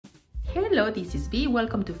Hello, this is B.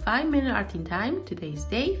 Welcome to 5-Minute Art in Time. Today is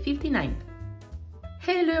day 59.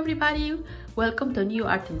 Hello everybody, welcome to a new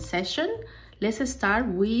art in session. Let's start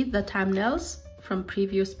with the thumbnails from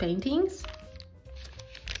previous paintings.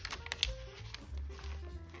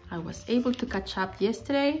 I was able to catch up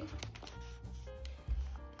yesterday.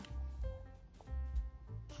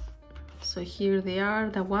 So here they are,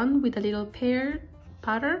 the one with a little pear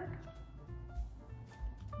pattern.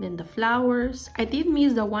 Then the flowers. I did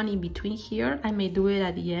miss the one in between here. I may do it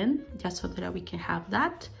at the end just so that we can have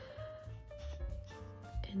that.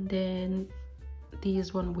 And then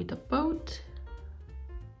this one with the boat.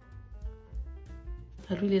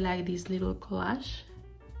 I really like this little collage.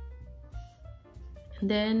 And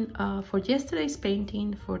then for yesterday's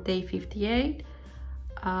painting, for day 58,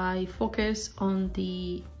 I focused on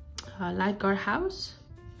the lifeguard house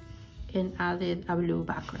and added a blue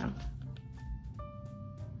background.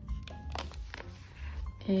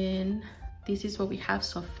 And this is what we have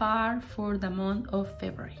so far for the month of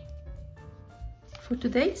February. For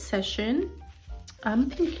today's session, I'm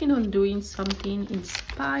thinking on doing something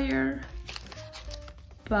inspired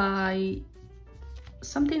by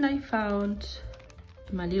something I found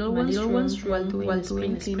in my little one's room while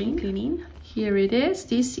doing spring cleaning. Here it is.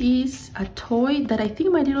 This is a toy that I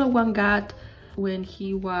think my little one got when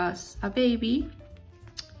he was a baby,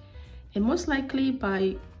 and most likely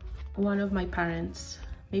by one of my parents.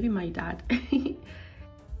 Maybe my dad.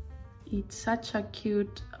 It's such a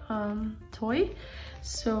cute toy.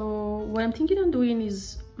 So what I'm thinking of doing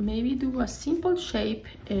is maybe do a simple shape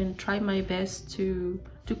and try my best to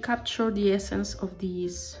capture the essence of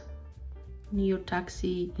this New York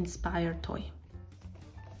Taxi inspired toy.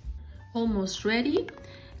 Almost ready.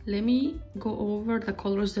 Let me go over the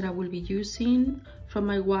colors that I will be using from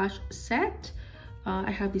my wash set. I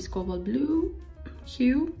have this cobalt blue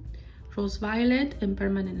hue, rose violet, and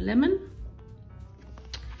permanent lemon.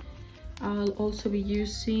 I'll also be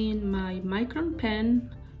using my Micron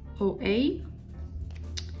pen OA,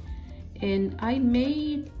 and I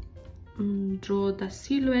may draw the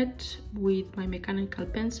silhouette with my mechanical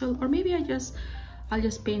pencil, or maybe I'll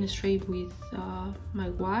just paint straight with my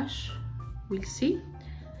wash. We'll see.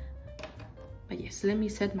 But yes, let me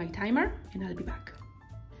set my timer and I'll be back.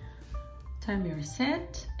 Timer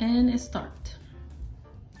set and start.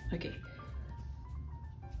 Okay,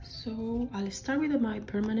 so I'll start with my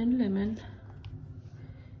permanent lemon,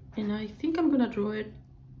 and I think I'm gonna draw it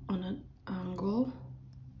on an angle.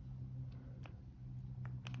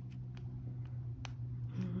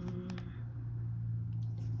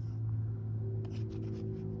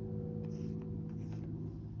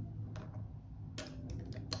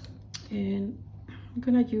 And I'm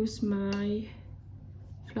gonna use my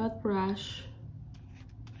flat brush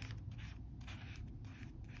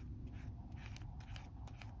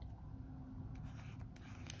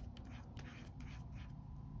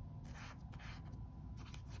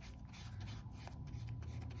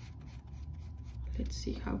Let's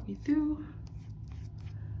see how we do.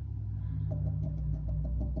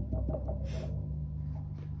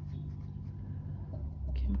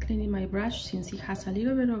 Okay, I'm cleaning my brush since it has a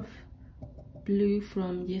little bit of blue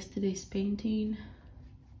from yesterday's painting.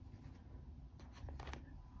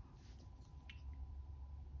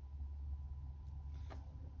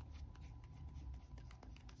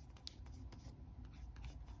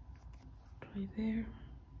 Right there.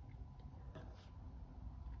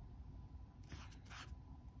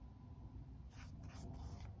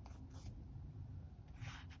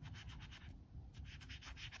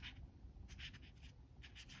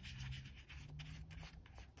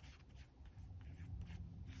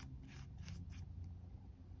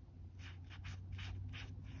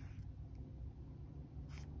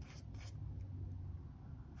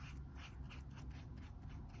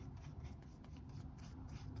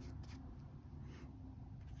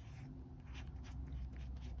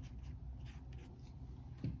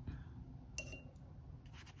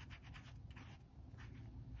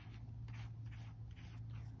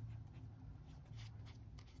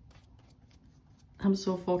 I'm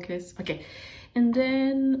so focused. Okay, and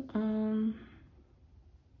then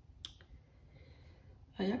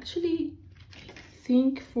I actually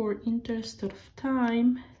think, for interest of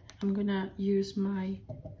time, I'm gonna use my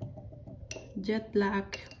jet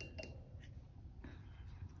black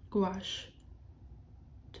gouache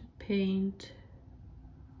to paint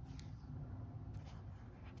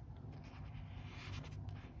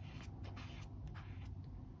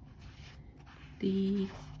the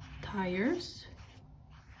tires.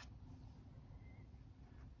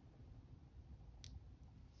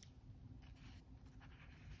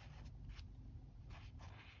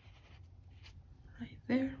 Right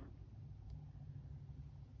there.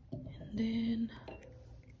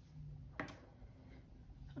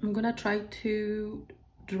 I'm gonna try to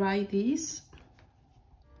dry these.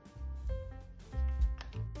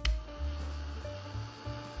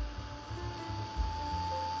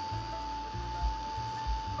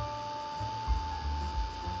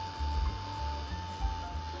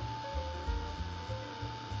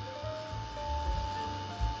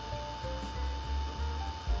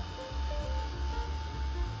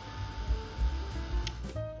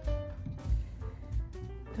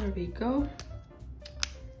 There we go.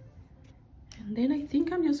 And then I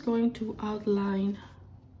think I'm just going to outline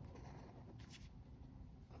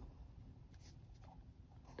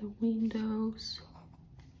the windows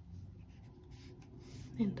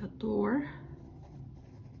and the door.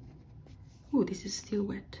 Oh, this is still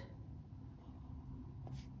wet.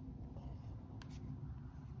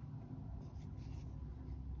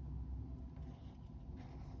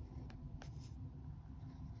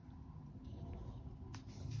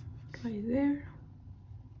 Right there.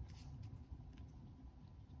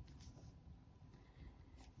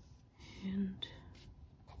 And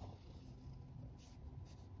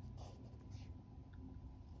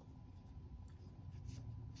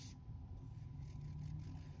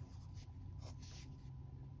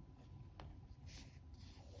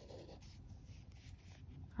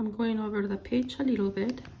I'm going over the page a little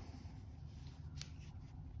bit.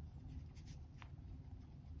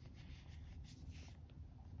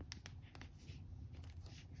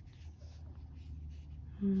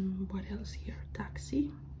 What else here?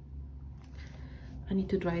 Taxi. I need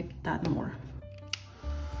to dry that more.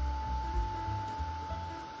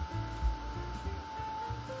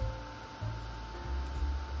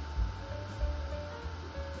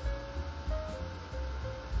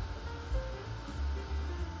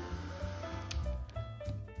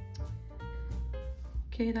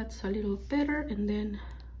 Okay, that's a little better, and then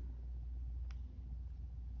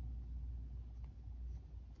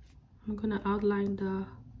I'm gonna outline the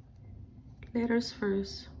letters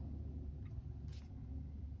first.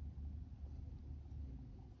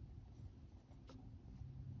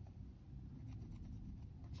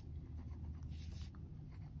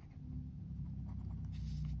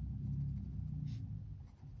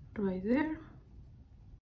 Right there.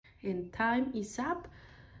 And time is up,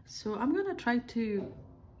 so I'm gonna try to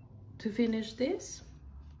finish this.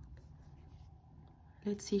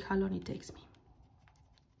 Let's see how long it takes me.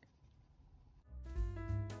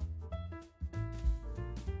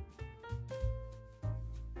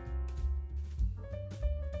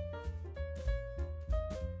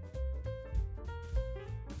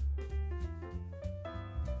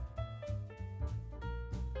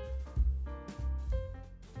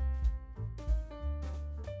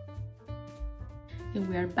 And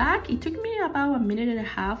we are back. It took me about 1.5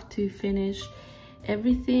 minutes to finish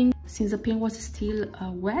everything since the paint was still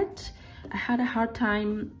wet. I had a hard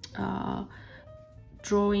time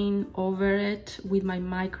drawing over it with my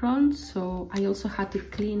Micron, so I also had to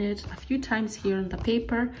clean it a few times here on the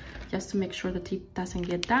paper just to make sure that it doesn't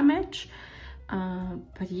get damaged.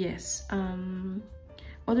 But yes,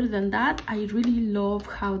 other than that, I really love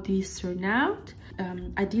how this turned out.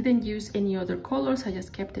 I didn't use any other colors. I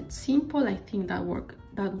just kept it simple. I think that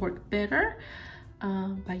worked better.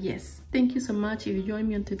 But yes, thank you so much if you joined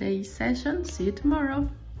me on today's session. See you tomorrow.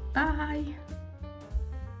 Bye.